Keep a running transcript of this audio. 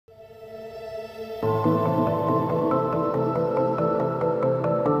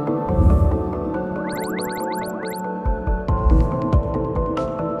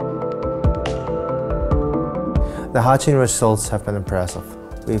The hatching results have been impressive.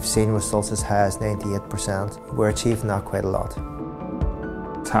 We've seen results as high as 98%. We're achieving that quite a lot.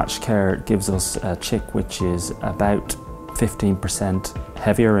 HatchCare gives us a chick which is about 15%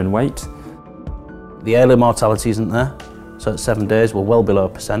 heavier in weight. The early mortality isn't there, so at 7 days we're well below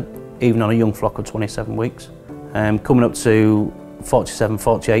 1%, even on a young flock of 27 weeks. Coming up to 47,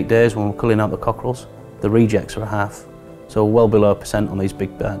 48 days when we're culling out the cockerels, the rejects are a half, so well below 1% on these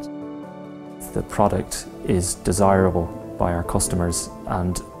big birds. The product is desirable by our customers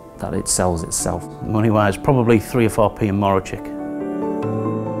and that it sells itself. Money-wise, probably 3 or 4p a Moro chick.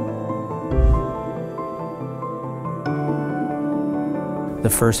 The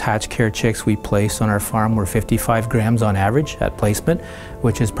first HatchCare chicks we placed on our farm were 55 grams on average at placement,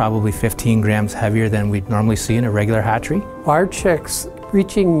 which is probably 15 grams heavier than we'd normally see in a regular hatchery. Our chicks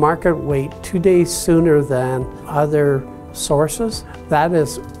reaching market weight 2 days sooner than other sources, that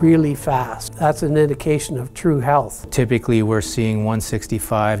is really fast. That's an indication of true health. Typically we're seeing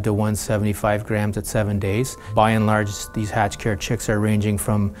 165 to 175 grams at 7 days. By and large, these HatchCare chicks are ranging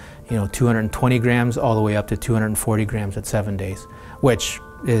from 220 grams all the way up to 240 grams at 7 days, which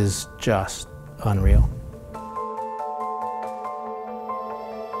is just unreal.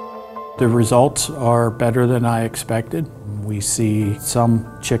 The results are better than I expected. We see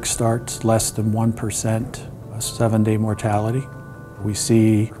some chick starts less than 1%. 7-day mortality. We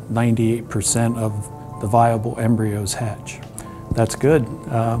see 98% of the viable embryos hatch. That's good.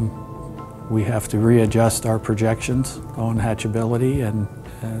 We have to readjust our projections on hatchability and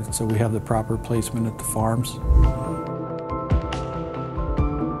so we have the proper placement at the farms.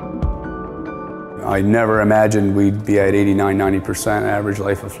 I never imagined we'd be at 89–90% average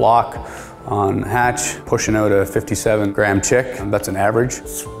life of flock on hatch, pushing out a 57-gram chick. That's an average.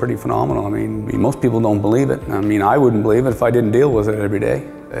 It's pretty phenomenal. I mean, most people don't believe it. I mean, I wouldn't believe it if I didn't deal with it every day.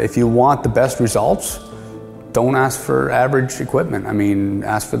 If you want the best results, don't ask for average equipment. I mean,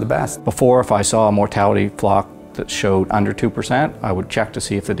 ask for the best. Before, if I saw a mortality flock that showed under 2%, I would check to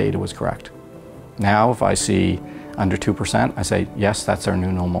see if the data was correct. Now, if I see under 2%, I say, yes, that's our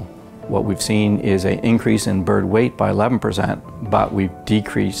new normal. What we've seen is an increase in bird weight by 11%, but we've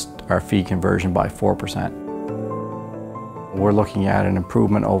decreased our feed conversion by 4%. We're looking at an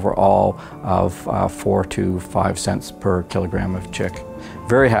improvement overall of 4 to 5 cents per kilogram of chick.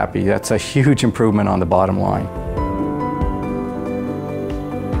 Very happy. That's a huge improvement on the bottom line.